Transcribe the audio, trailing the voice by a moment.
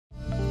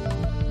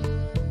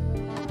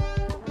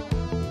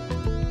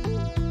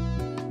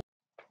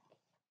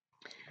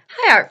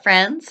Hi, art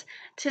friends.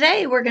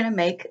 Today we're going to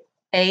make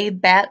a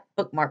bat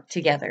bookmark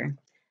together.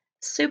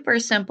 Super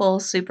simple,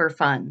 super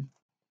fun.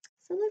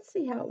 So let's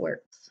see how it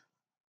works.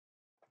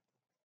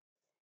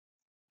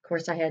 Of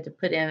course, I had to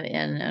put in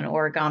an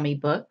origami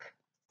book.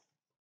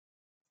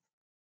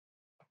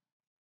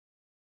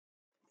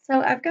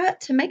 So I've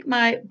got to make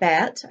my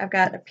bat. I've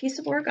got a piece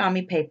of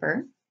origami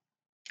paper.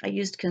 I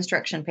used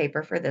construction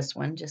paper for this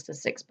one, just a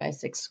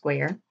 6x6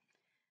 square.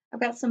 I've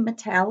got some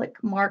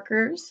metallic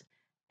markers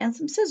and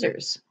some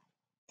scissors.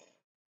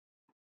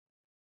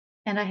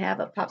 And I have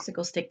a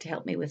popsicle stick to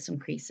help me with some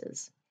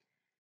creases.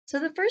 So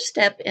the first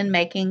step in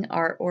making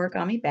our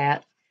origami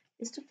bat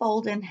is to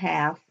fold in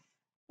half,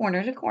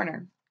 corner to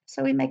corner.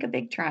 So we make a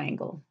big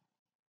triangle.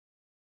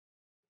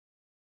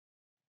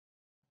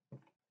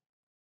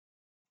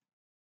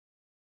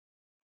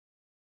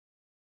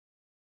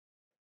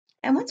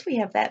 And once we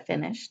have that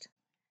finished,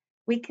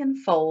 we can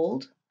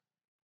fold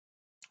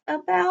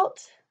about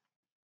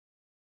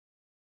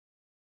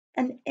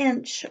an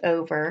inch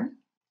over.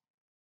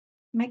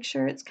 Make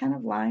sure it's kind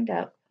of lined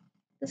up.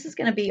 This is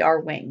going to be our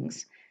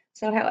wings.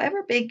 So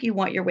however big you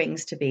want your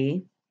wings to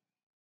be,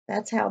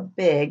 that's how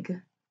big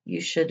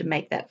you should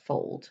make that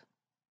fold.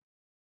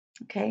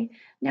 Okay,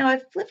 now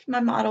I've flipped my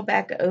model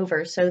back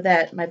over so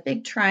that my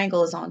big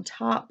triangle is on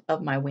top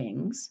of my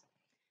wings.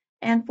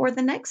 And for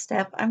the next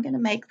step, I'm going to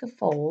make the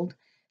fold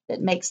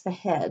that makes the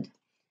head.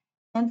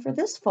 And for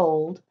this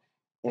fold,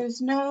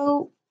 there's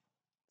no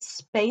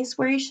space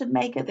where you should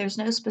make it. There's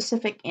no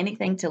specific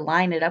anything to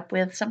line it up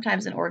with.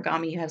 Sometimes in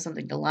origami, you have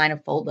something to line a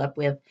fold up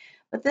with.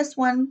 But this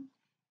one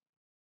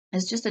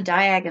is just a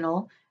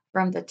diagonal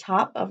from the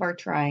top of our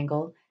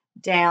triangle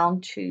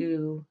down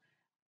to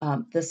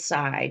the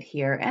side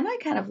here. And I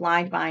kind of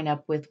lined mine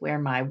up with where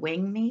my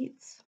wing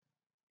meets.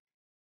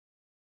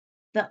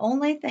 The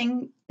only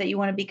thing that you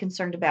want to be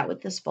concerned about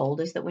with this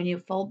fold is that when you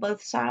fold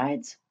both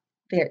sides,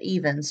 they're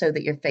even so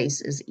that your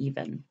face is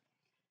even.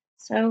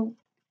 So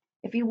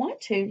if you want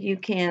to, you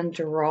can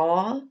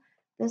draw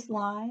this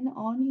line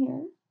on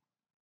here.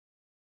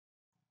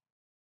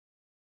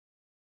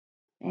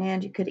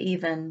 And you could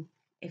even,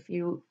 if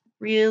you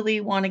really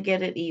want to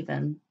get it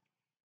even,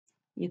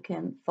 you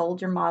can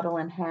fold your model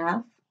in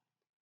half,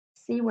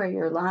 see where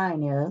your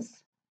line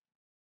is.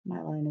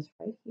 My line is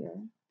right here.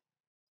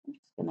 I'm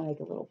just going to make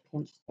a little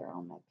pinch there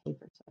on my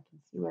paper so I can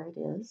see where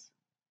it is.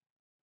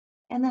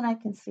 And then I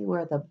can see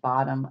where the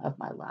bottom of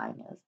my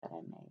line is that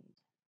I made.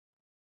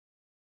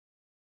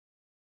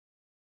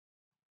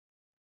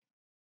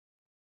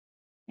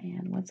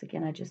 And once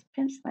again, I just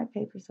pinched my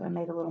paper so I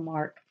made a little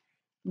mark.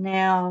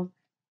 Now,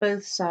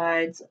 both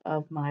sides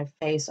of my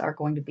face are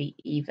going to be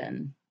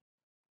even.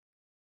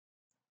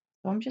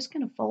 So I'm just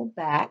going to fold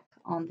back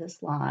on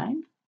this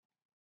line.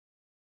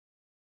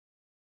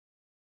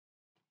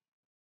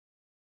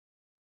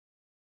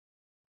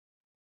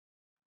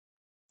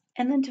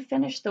 And then to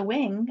finish the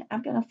wing,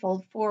 I'm going to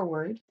fold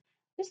forward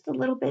just a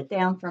little bit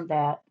down from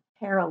that,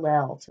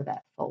 parallel to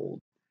that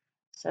fold,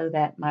 so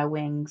that my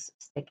wings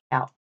stick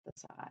out the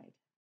side.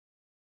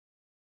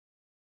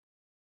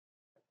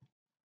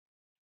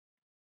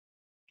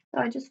 So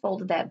I just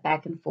folded that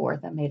back and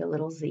forth. I made a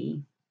little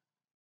Z.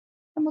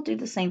 And we'll do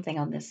the same thing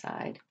on this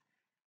side.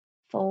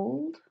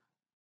 Fold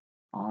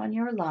on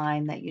your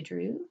line that you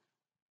drew,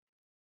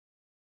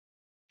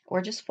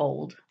 or just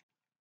fold.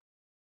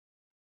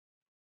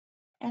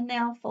 And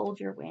now fold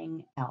your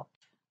wing out.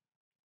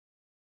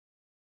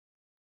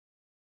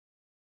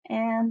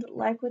 And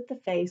like with the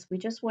face, we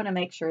just want to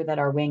make sure that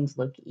our wings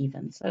look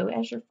even. So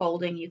as you're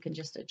folding, you can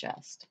just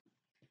adjust.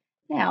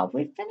 Now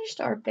we've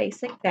finished our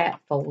basic bat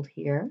fold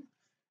here.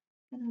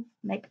 I'm going to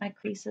make my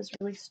creases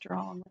really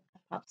strong with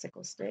the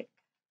popsicle stick.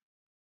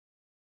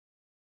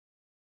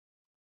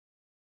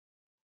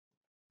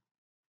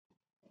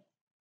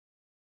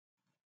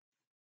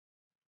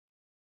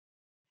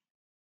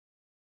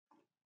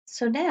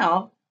 So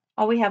now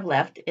all we have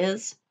left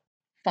is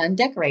fun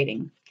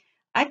decorating.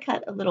 I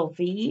cut a little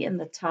V in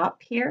the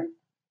top here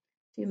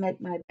to make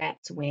my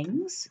bat's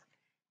wings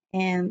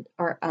and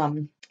or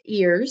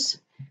ears.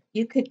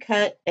 You could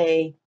cut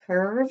a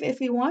curve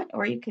if you want,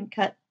 or you can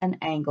cut an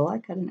angle. I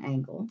cut an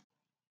angle.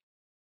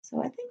 So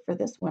I think for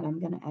this one, I'm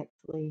going to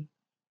actually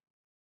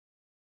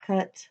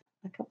cut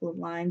a couple of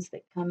lines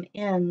that come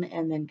in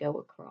and then go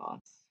across.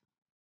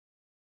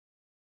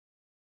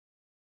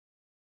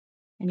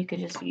 And you can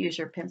just use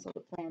your pencil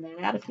to plan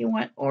that out if you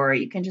want, or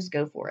you can just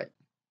go for it.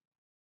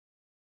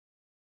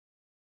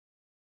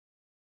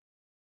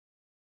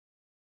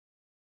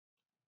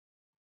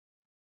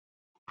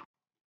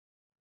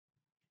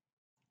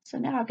 So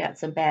now I've got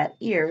some bat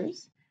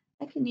ears.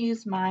 I can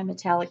use my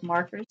metallic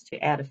markers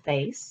to add a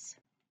face.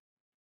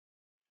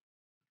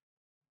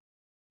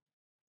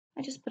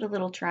 I just put a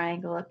little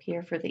triangle up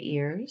here for the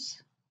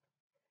ears.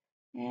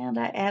 And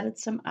I added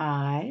some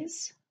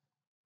eyes.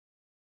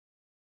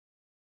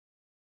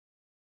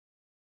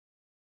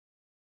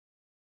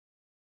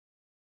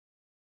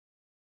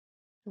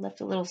 I left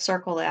a little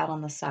circle out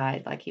on the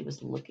side like he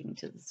was looking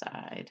to the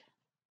side.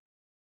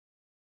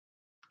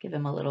 Give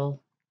him a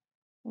little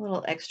A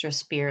little extra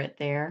spirit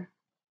there.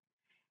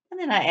 And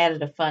then I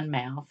added a fun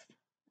mouth,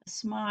 a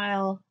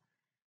smile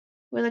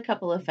with a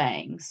couple of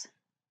fangs.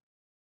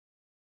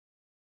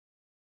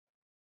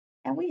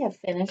 And we have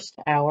finished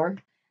our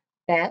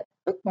bat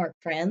bookmark,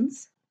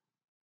 friends.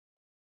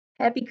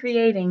 Happy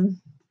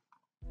creating!